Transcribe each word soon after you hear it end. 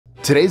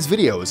Today's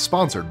video is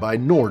sponsored by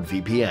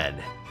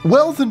NordVPN.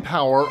 Wealth and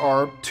power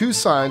are two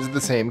sides of the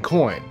same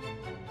coin,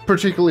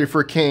 particularly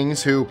for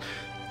kings who,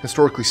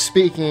 historically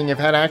speaking, have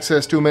had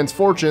access to immense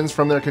fortunes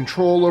from their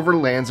control over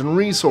lands and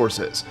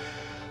resources.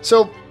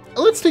 So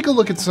let's take a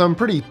look at some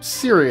pretty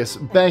serious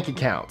bank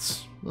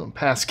accounts,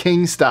 past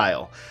king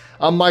style.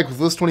 I'm Mike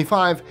with List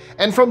 25,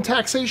 and from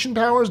taxation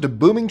powers to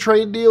booming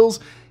trade deals,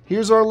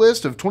 here's our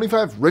list of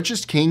 25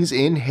 richest kings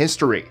in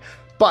history.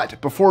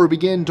 But before we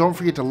begin, don't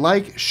forget to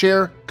like,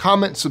 share,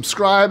 comment,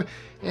 subscribe,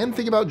 and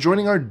think about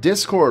joining our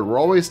Discord. We're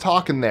always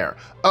talking there.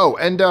 Oh,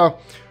 and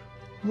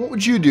what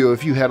would you do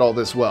if you had all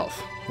this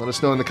wealth? Let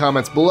us know in the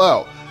comments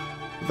below.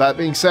 With that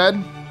being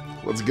said,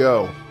 let's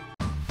go.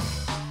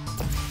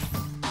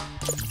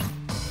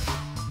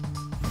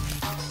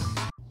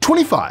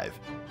 #25.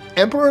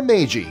 Emperor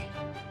Meiji.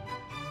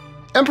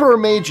 Emperor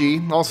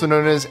Meiji, also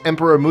known as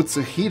Emperor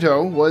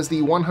Mutsuhito, was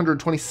the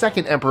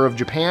 122nd Emperor of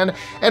Japan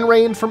and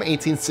reigned from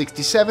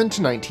 1867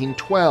 to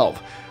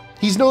 1912.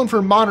 He's known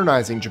for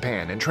modernizing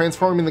Japan and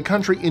transforming the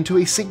country into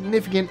a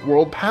significant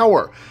world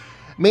power.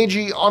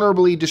 Meiji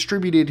honorably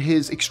distributed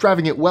his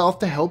extravagant wealth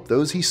to help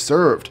those he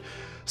served.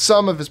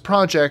 Some of his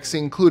projects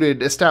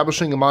included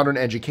establishing a modern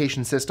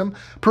education system,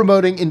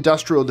 promoting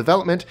industrial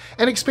development,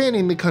 and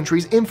expanding the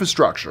country's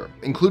infrastructure,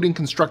 including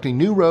constructing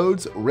new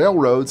roads,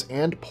 railroads,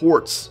 and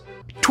ports.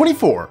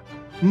 24.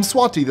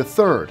 Mswati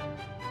III.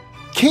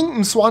 King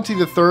Mswati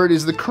III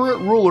is the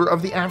current ruler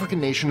of the African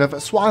nation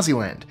of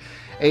Swaziland,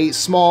 a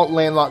small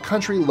landlocked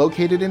country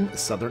located in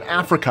southern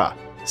Africa.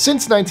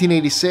 Since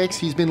 1986,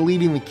 he's been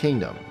leading the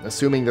kingdom,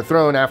 assuming the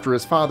throne after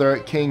his father,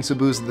 King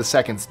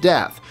Sobhuza II's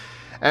death.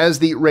 As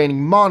the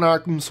reigning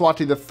monarch,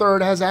 Mswati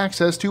III has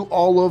access to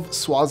all of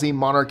Swazi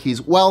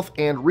monarchy's wealth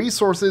and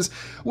resources,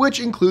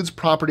 which includes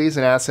properties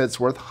and assets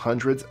worth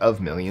hundreds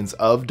of millions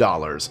of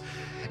dollars.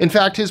 In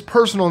fact, his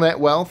personal net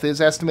wealth is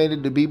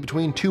estimated to be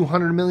between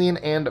 $200 million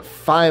and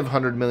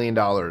 $500 million.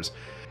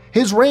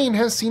 His reign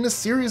has seen a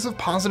series of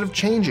positive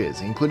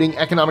changes, including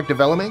economic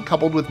development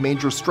coupled with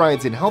major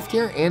strides in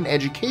healthcare and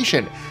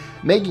education,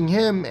 making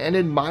him an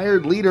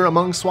admired leader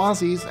among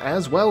Swazis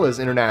as well as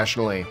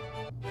internationally.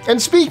 And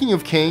speaking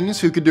of kings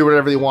who could do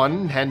whatever they want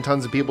and had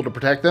tons of people to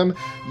protect them,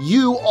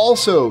 you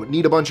also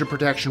need a bunch of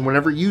protection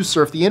whenever you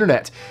surf the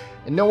internet.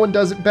 And no one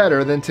does it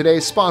better than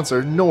today's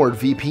sponsor,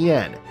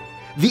 NordVPN.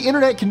 The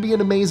internet can be an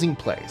amazing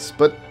place,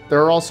 but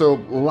there are also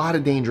a lot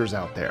of dangers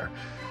out there.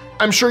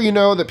 I'm sure you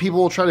know that people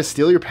will try to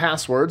steal your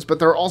passwords, but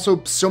there are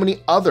also so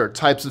many other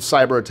types of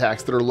cyber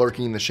attacks that are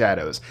lurking in the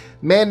shadows.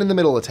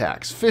 Man-in-the-middle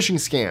attacks, phishing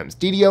scams,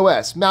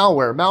 DDoS,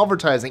 malware,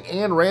 malvertising,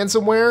 and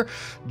ransomware,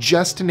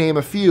 just to name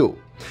a few.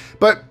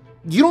 But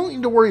you don't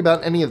need to worry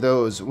about any of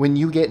those when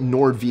you get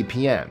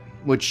NordVPN,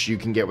 which you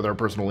can get with our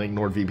personal link,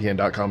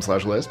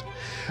 nordvpn.com/list.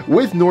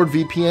 With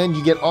NordVPN,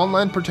 you get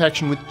online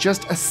protection with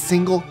just a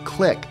single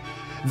click.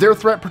 Their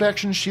threat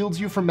protection shields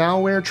you from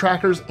malware,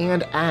 trackers,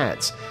 and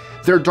ads.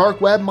 Their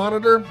dark web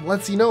monitor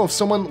lets you know if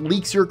someone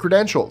leaks your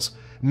credentials.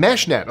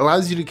 MeshNet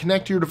allows you to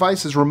connect to your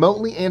devices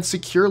remotely and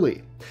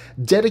securely.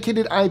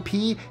 Dedicated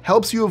IP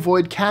helps you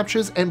avoid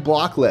CAPTCHAs and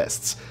block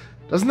lists.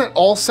 Doesn't that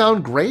all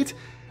sound great?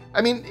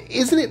 I mean,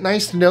 isn't it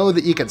nice to know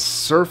that you can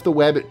surf the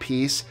web at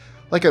peace?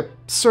 Like a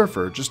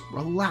surfer just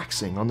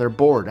relaxing on their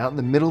board out in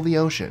the middle of the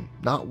ocean,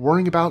 not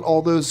worrying about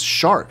all those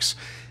sharks.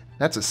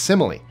 That's a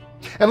simile.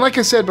 And like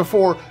I said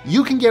before,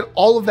 you can get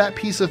all of that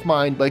peace of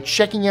mind by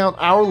checking out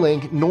our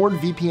link,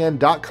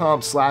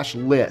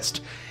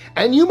 nordvpn.com/list.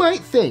 And you might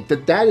think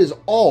that that is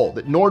all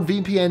that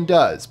NordVPN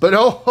does, but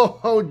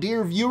oh,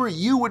 dear viewer,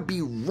 you would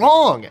be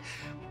wrong.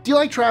 Do you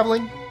like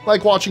traveling?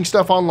 Like watching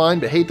stuff online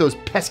but hate those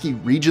pesky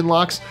region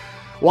locks?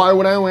 Why,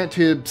 when I went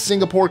to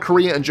Singapore,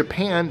 Korea, and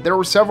Japan, there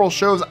were several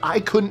shows I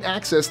couldn't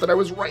access that I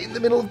was right in the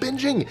middle of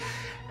binging.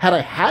 Had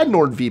I had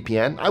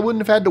NordVPN, I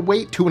wouldn't have had to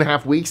wait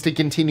 2.5 weeks to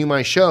continue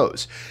my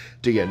shows.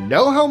 Do you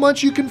know how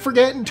much you can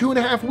forget in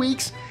 2.5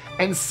 weeks?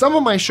 And some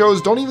of my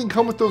shows don't even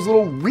come with those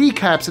little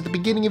recaps at the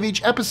beginning of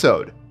each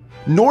episode.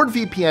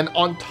 NordVPN,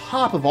 on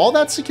top of all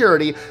that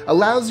security,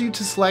 allows you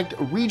to select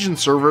region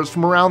servers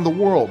from around the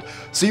world,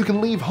 so you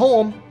can leave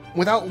home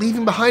without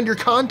leaving behind your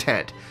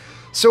content.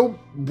 So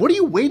what are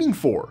you waiting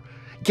for?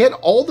 Get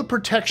all the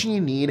protection you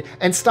need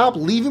and stop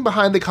leaving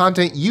behind the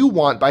content you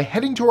want by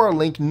heading to our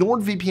link,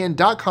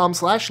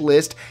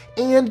 nordvpn.com/list,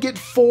 and get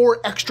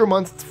 4 extra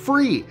months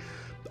free.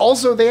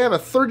 Also, they have a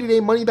 30-day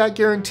money-back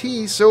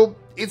guarantee, so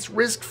it's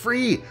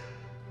risk-free.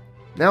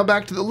 Now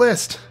back to the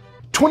list.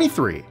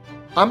 23.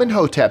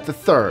 Amenhotep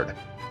III.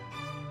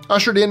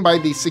 Ushered in by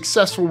the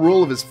successful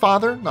rule of his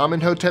father,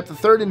 Amenhotep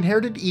III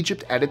inherited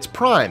Egypt at its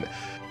prime,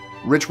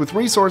 rich with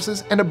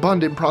resources and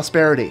abundant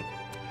prosperity.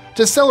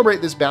 To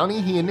celebrate this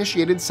bounty, he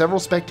initiated several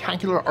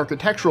spectacular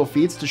architectural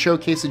feats to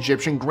showcase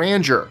Egyptian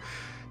grandeur,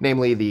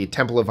 namely the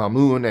Temple of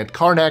Amun at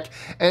Karnak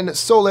and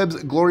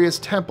Soleb's glorious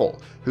temple,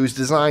 whose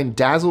design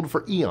dazzled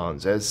for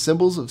eons as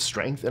symbols of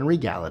strength and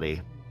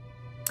regality.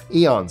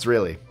 Eons,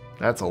 really.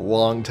 That's a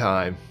long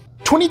time.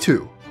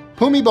 22.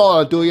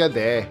 Bhumibol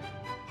Adulyadej.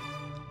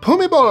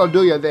 Bhumibol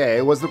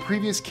Adulyadej was the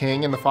previous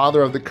king and the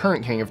father of the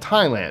current king of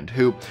Thailand,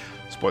 who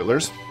was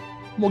spoilers,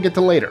 we'll get to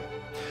later.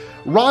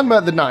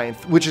 Ranma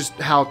IX, which is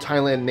how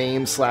Thailand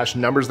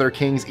names/numbers their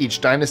kings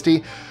each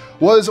dynasty,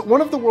 was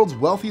one of the world's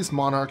wealthiest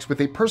monarchs with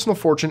a personal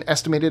fortune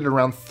estimated at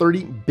around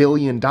 $30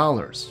 billion,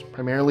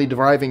 primarily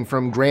deriving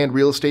from grand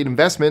real estate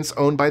investments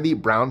owned by the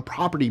Brown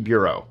Property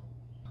Bureau.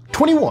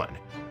 21.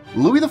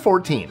 Louis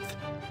XIV.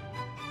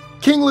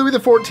 King Louis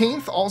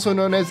XIV, also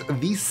known as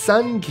the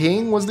Sun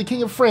King, was the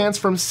King of France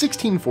from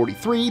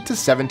 1643 to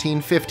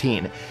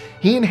 1715.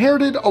 He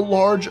inherited a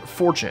large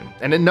fortune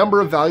and a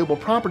number of valuable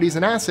properties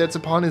and assets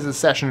upon his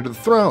accession to the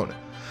throne.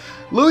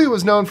 Louis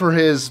was known for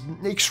his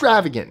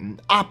extravagant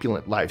and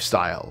opulent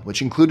lifestyle,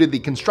 which included the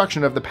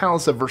construction of the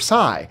Palace of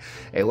Versailles,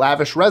 a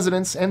lavish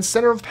residence and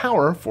center of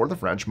power for the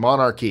French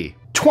monarchy.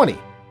 20.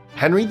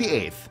 Henry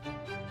VIII.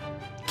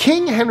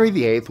 King Henry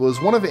VIII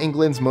was one of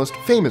England's most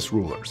famous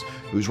rulers,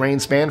 whose reign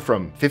spanned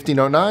from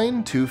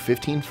 1509 to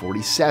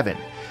 1547.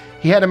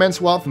 He had immense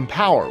wealth and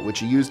power, which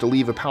he used to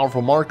leave a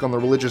powerful mark on the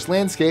religious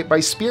landscape by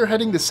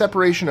spearheading the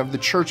separation of the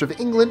Church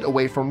of England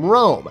away from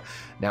Rome,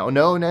 now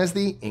known as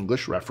the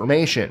English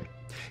Reformation.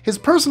 His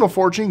personal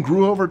fortune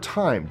grew over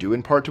time, due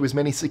in part to his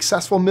many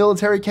successful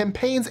military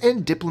campaigns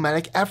and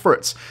diplomatic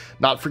efforts,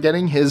 not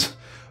forgetting his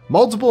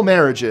multiple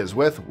marriages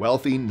with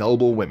wealthy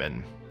noble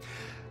women.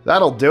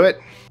 That'll do it.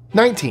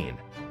 19.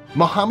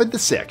 Mohammed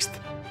VI.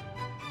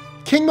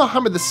 King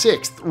Mohammed VI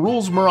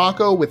rules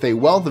Morocco with a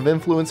wealth of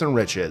influence and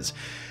riches.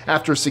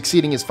 After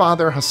succeeding his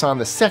father Hassan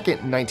II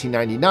in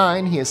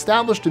 1999, he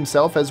established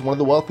himself as one of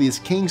the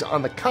wealthiest kings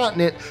on the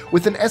continent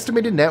with an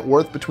estimated net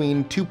worth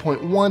between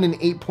 $2.1 and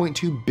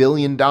 $8.2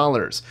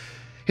 billion.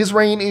 His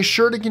reign is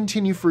sure to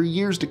continue for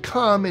years to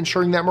come,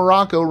 ensuring that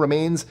Morocco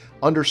remains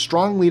under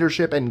strong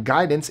leadership and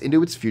guidance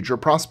into its future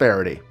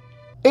prosperity.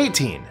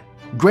 18.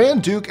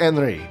 Grand Duke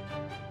Henri.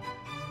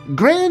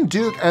 Grand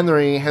Duke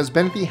Henri has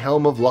been at the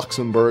helm of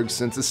Luxembourg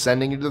since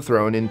ascending to the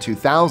throne in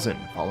 2000,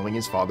 following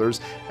his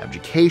father's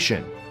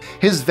abdication.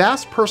 His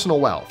vast personal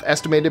wealth,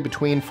 estimated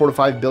between $4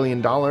 to $5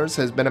 billion,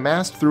 has been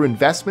amassed through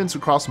investments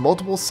across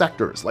multiple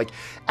sectors like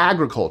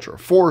agriculture,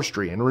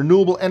 forestry, and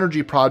renewable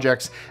energy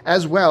projects,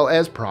 as well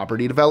as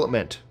property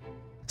development.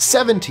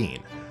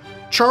 17.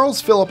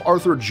 Charles Philip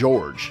Arthur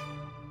George.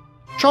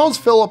 Charles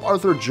Philip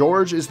Arthur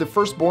George is the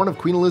firstborn of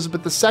Queen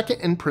Elizabeth II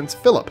and Prince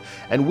Philip,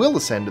 and will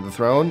ascend to the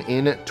throne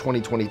in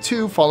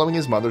 2022 following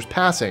his mother's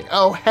passing.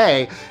 Oh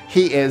hey,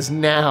 he is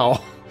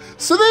now.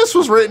 So this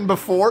was written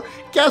before.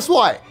 Guess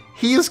what?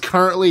 He is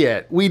currently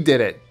it. We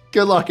did it.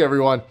 Good luck,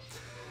 everyone.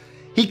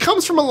 He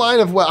comes from a line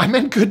of, well, I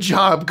meant good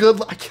job.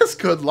 I guess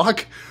good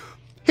luck.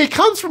 He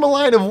comes from a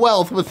line of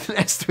wealth with an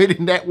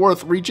estimated net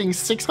worth reaching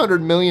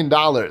 $600 million.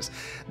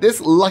 This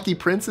lucky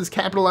prince has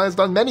capitalized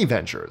on many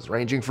ventures,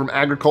 ranging from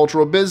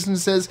agricultural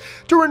businesses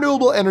to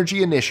renewable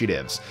energy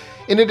initiatives.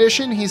 In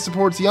addition, he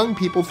supports young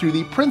people through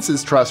the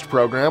Prince's Trust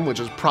program, which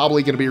is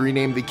probably going to be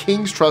renamed the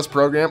King's Trust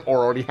program, or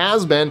already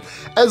has been,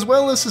 as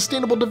well as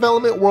sustainable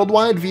development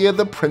worldwide via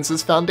the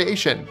Prince's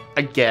Foundation.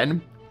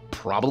 Again,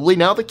 probably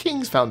now the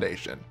King's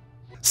Foundation.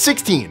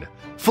 16.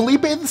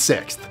 Felipe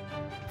VI.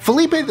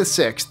 Felipe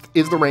VI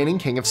is the reigning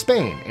king of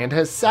Spain and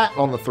has sat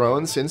on the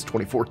throne since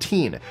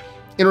 2014.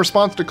 In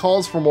response to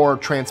calls for more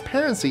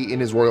transparency in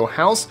his royal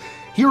house,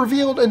 he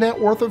revealed a net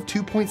worth of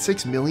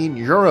 2.6 million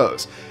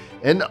euros,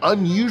 an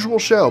unusual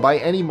show by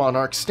any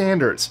monarch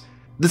standards.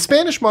 The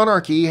Spanish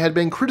monarchy had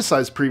been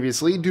criticized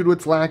previously due to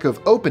its lack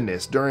of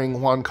openness during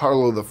Juan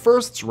Carlos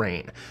I's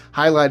reign,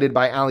 highlighted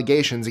by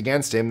allegations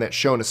against him that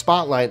shone a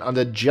spotlight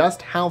onto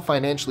just how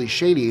financially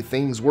shady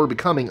things were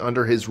becoming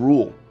under his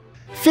rule.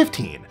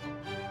 15.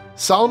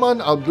 Salman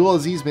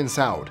Abdulaziz bin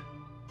Saud.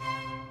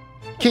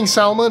 King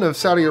Salman of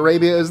Saudi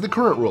Arabia is the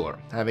current ruler,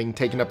 having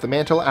taken up the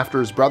mantle after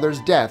his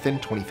brother's death in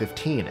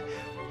 2015.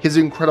 His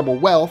incredible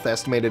wealth,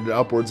 estimated at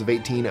upwards of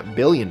 $18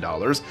 billion,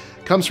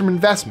 comes from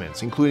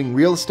investments including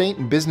real estate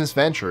and business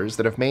ventures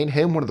that have made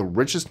him one of the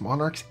richest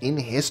monarchs in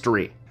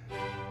history.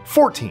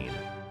 14.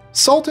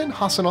 Sultan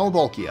Hassan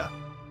al-Bolkiah.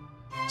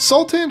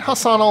 Sultan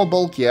Hassan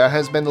al-Bolkiah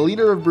has been the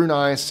leader of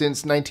Brunei since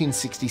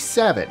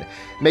 1967,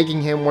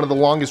 making him one of the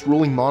longest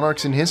ruling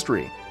monarchs in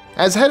history.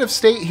 As head of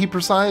state, he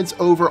presides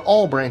over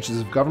all branches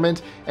of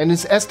government and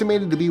is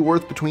estimated to be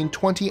worth between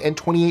 $20 and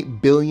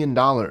 $28 billion.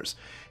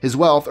 His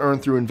wealth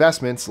earned through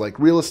investments like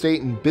real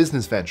estate and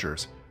business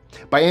ventures.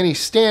 By any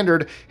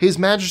standard, His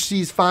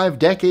Majesty's 5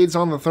 decades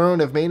on the throne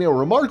have made a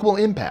remarkable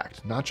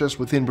impact, not just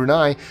within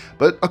Brunei,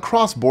 but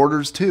across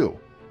borders too.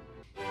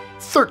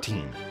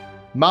 13.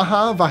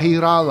 Maha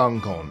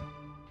Vajiralongkorn.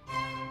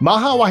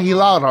 Maha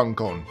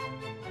Vajiralongkorn.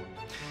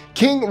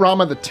 King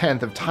Rama X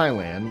of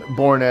Thailand,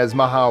 born as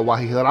Maha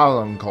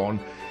Vajiralongkorn,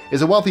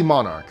 is a wealthy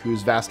monarch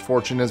whose vast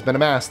fortune has been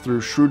amassed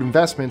through shrewd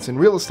investments in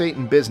real estate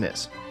and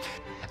business.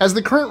 As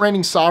the current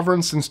reigning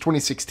sovereign since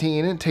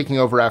 2016, taking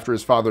over after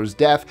his father's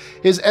death,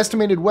 his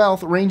estimated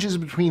wealth ranges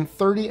between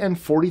 $30 and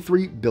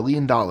 $43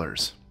 billion.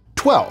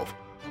 12.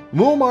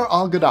 Muammar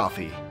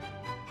al-Gaddafi.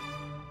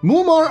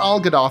 Muammar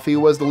al-Gaddafi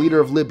was the leader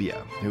of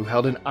Libya, who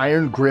held an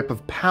iron grip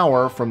of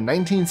power from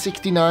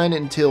 1969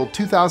 until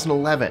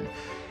 2011.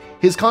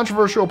 His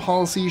controversial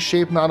policies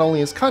shaped not only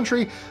his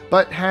country,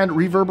 but had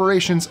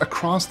reverberations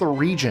across the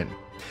region.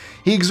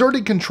 He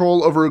exerted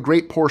control over a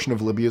great portion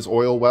of Libya's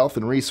oil wealth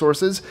and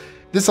resources.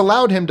 This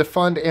allowed him to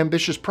fund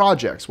ambitious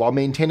projects while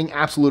maintaining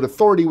absolute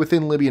authority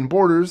within Libyan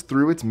borders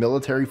through its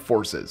military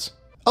forces.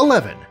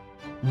 11.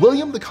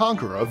 William the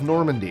Conqueror of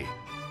Normandy.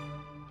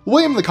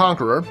 William the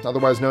Conqueror,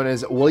 otherwise known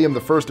as William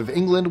I of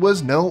England,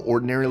 was no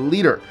ordinary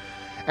leader.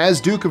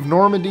 As Duke of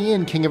Normandy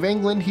and King of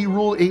England, he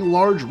ruled a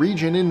large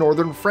region in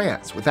northern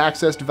France with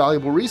access to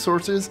valuable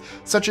resources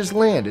such as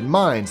land and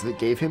mines that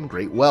gave him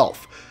great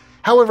wealth.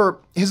 However,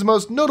 his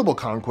most notable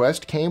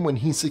conquest came when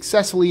he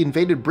successfully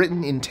invaded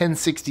Britain in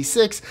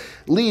 1066,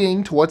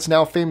 leading to what's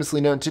now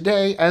famously known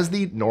today as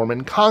the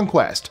Norman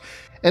Conquest,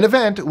 an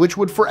event which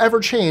would forever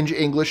change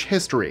English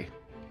history.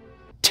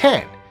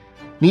 10.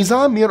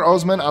 Nizam Mir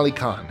Osman Ali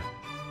Khan.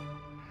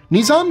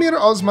 Nizam Mir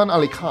Osman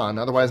Ali Khan,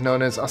 otherwise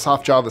known as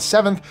Asaf Jah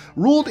VII,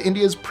 ruled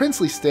India's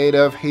princely state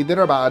of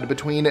Hyderabad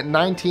between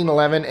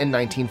 1911 and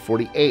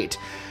 1948.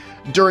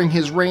 During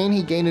his reign,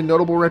 he gained a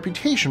notable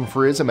reputation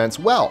for his immense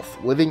wealth,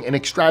 living an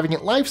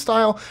extravagant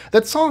lifestyle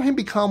that saw him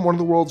become one of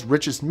the world's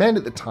richest men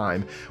at the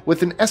time,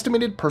 with an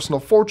estimated personal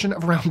fortune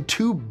of around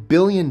 $2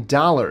 billion.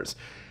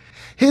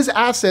 His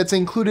assets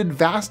included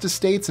vast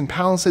estates and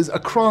palaces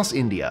across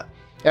India,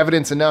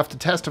 evidence enough to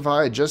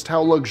testify just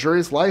how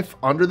luxurious life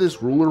under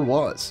this ruler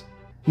was.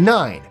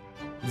 9.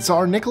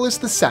 Tsar Nicholas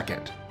II.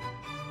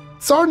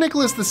 Tsar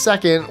Nicholas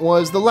II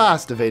was the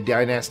last of a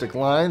dynastic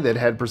line that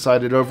had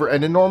presided over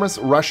an enormous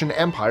Russian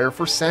empire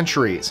for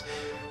centuries.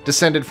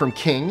 Descended from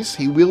kings,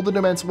 he wielded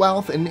immense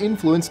wealth and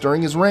influence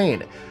during his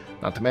reign,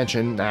 not to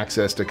mention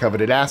access to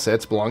coveted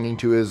assets belonging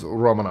to his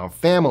Romanov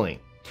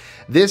family.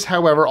 This,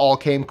 however, all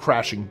came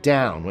crashing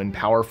down when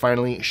power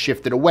finally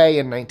shifted away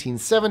in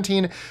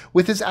 1917,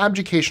 with his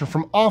abdication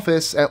from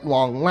office at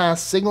long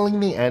last signaling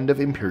the end of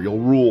imperial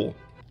rule.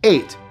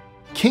 8.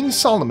 King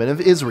Solomon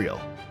of Israel.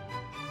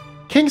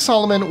 King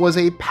Solomon was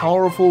a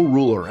powerful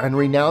ruler and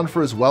renowned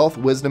for his wealth,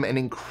 wisdom, and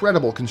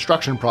incredible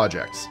construction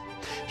projects.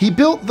 He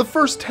built the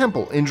first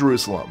temple in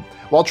Jerusalem,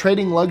 while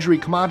trading luxury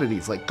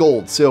commodities like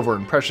gold, silver,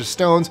 and precious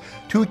stones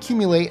to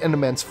accumulate an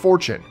immense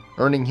fortune,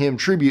 earning him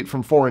tribute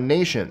from foreign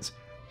nations.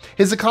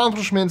 His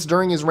accomplishments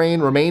during his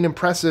reign remain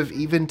impressive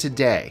even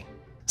today.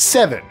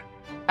 7.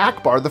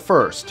 Akbar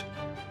I.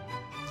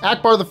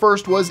 Akbar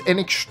I was an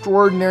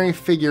extraordinary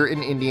figure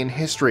in Indian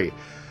history.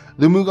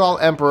 The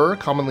Mughal emperor,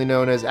 commonly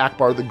known as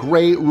Akbar the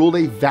Great, ruled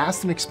a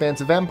vast and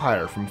expansive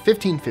empire from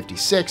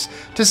 1556 to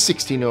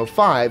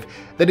 1605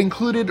 that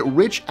included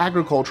rich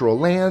agricultural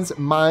lands,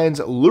 mines,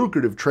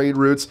 lucrative trade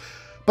routes,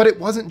 but it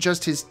wasn't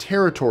just his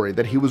territory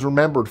that he was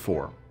remembered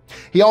for.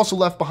 He also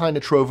left behind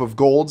a trove of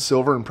gold,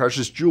 silver, and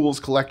precious jewels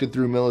collected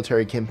through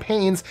military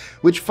campaigns,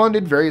 which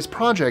funded various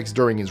projects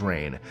during his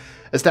reign,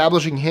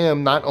 establishing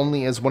him not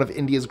only as one of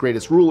India's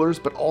greatest rulers,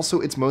 but also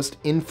its most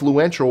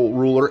influential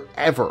ruler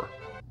ever.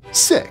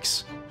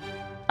 6.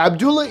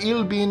 Abdullah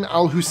ibn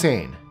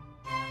al-Hussein.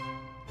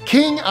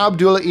 King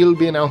Abdullah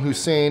ibn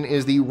al-Hussein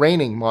is the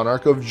reigning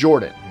monarch of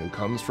Jordan, who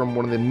comes from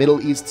one of the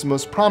Middle East's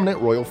most prominent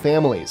royal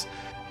families.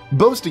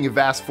 Boasting a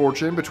vast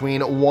fortune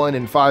between $1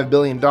 and $5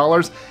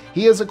 billion,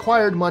 he has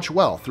acquired much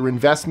wealth through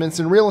investments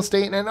in real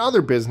estate and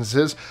other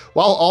businesses,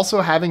 while also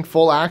having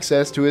full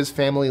access to his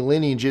family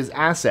lineage's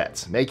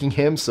assets, making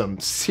him some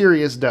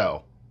serious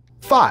dough.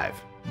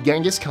 5.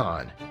 Genghis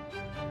Khan.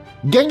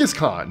 Genghis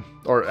Khan,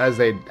 or as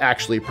they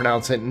actually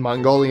pronounce it in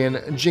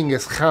Mongolian,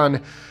 Genghis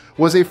Khan,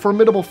 was a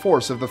formidable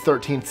force of the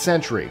 13th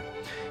century.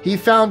 He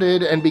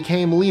founded and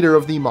became leader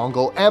of the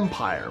Mongol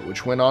Empire,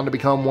 which went on to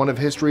become one of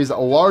history's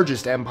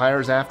largest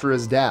empires after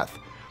his death.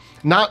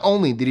 Not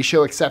only did he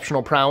show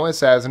exceptional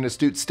prowess as an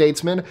astute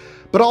statesman,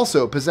 but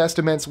also possessed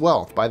immense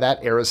wealth by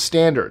that era's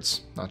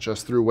standards, not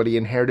just through what he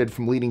inherited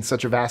from leading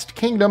such a vast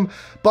kingdom,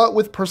 but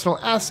with personal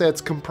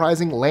assets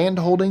comprising land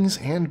holdings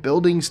and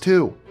buildings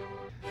too.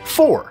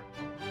 4.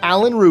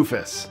 Alan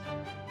Rufus.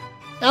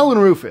 Alan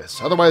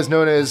Rufus, otherwise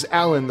known as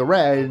Alan the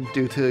Red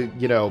due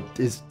to,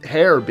 his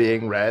hair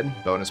being red,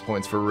 bonus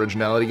points for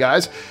originality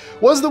guys,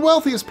 was the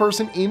wealthiest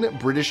person in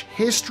British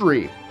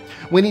history.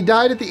 When he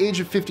died at the age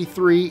of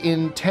 53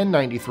 in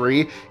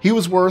 1093, he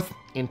was worth,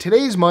 in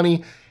today's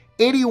money,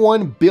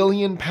 81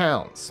 billion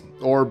pounds,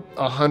 or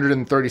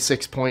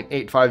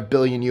 136.85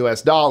 billion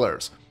US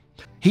dollars.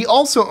 He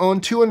also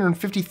owned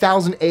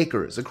 250,000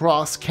 acres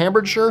across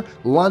Cambridgeshire,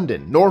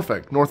 London,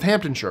 Norfolk,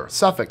 Northamptonshire,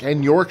 Suffolk,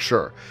 and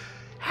Yorkshire.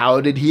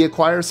 How did he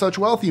acquire such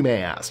wealth, you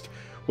may ask?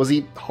 Was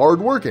he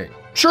hardworking?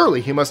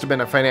 Surely he must have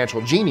been a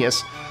financial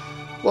genius.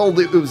 Well,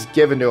 it was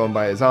given to him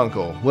by his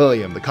uncle,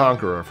 William the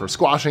Conqueror, for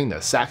squashing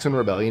the Saxon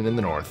rebellion in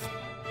the north.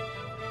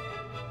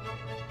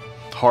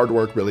 Hard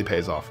work really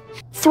pays off.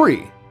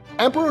 3.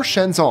 Emperor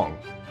Shenzong.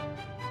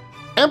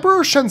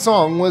 Emperor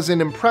Shenzong was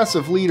an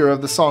impressive leader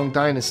of the Song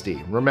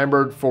dynasty,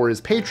 remembered for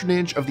his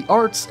patronage of the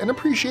arts and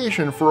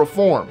appreciation for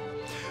reform.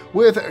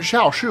 With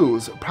Xiao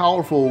Shu's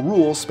powerful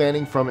rule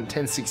spanning from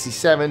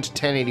 1067 to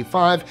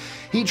 1085,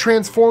 he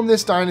transformed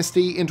this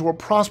dynasty into a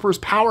prosperous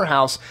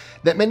powerhouse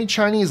that many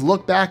Chinese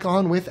look back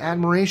on with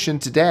admiration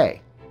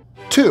today.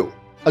 2.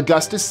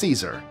 Augustus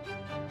Caesar.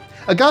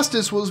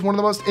 Augustus was one of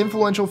the most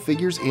influential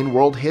figures in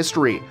world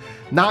history.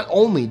 Not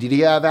only did he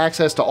have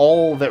access to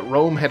all that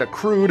Rome had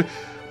accrued,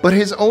 but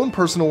his own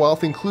personal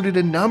wealth included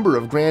a number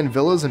of grand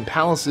villas and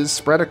palaces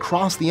spread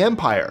across the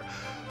empire,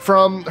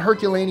 from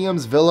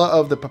Herculaneum's Villa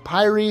of the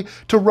Papyri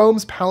to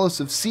Rome's Palace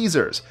of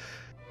Caesars.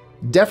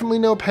 Definitely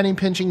no penny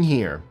pinching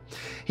here.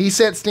 He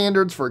set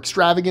standards for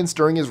extravagance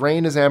during his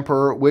reign as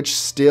emperor, which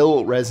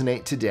still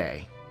resonate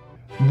today.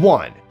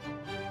 1.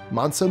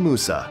 Mansa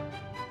Musa.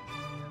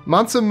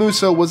 Mansa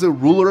Musa was a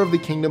ruler of the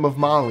Kingdom of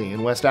Mali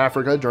in West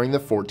Africa during the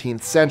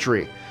 14th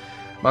century.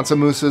 Mansa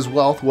Musa's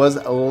wealth was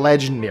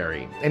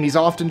legendary, and he's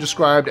often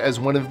described as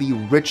one of the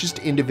richest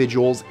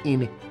individuals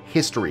in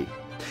history.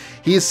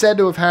 He is said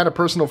to have had a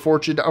personal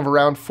fortune of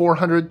around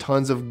 400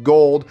 tons of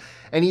gold,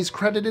 and he's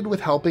credited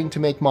with helping to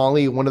make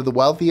Mali one of the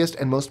wealthiest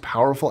and most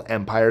powerful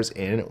empires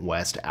in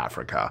West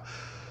Africa.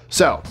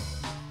 So,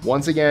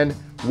 once again,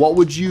 what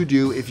would you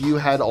do if you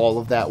had all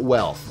of that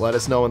wealth? Let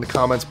us know in the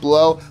comments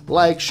below.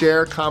 Like,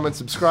 share, comment,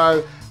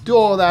 subscribe, do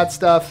all of that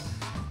stuff.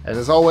 And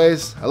as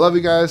always, I love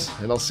you guys,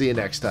 and I'll see you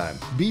next time.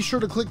 Be sure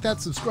to click that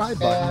subscribe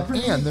button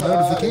and the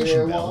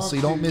notification bell so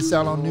you don't miss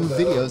out on new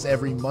videos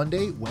every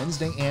Monday,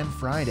 Wednesday, and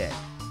Friday.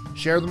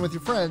 Share them with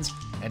your friends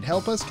and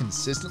help us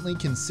consistently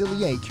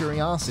conciliate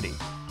curiosity.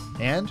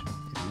 And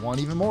if you want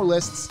even more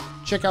lists,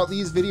 check out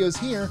these videos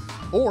here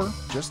or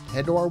just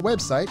head to our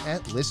website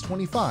at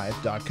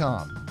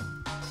list25.com.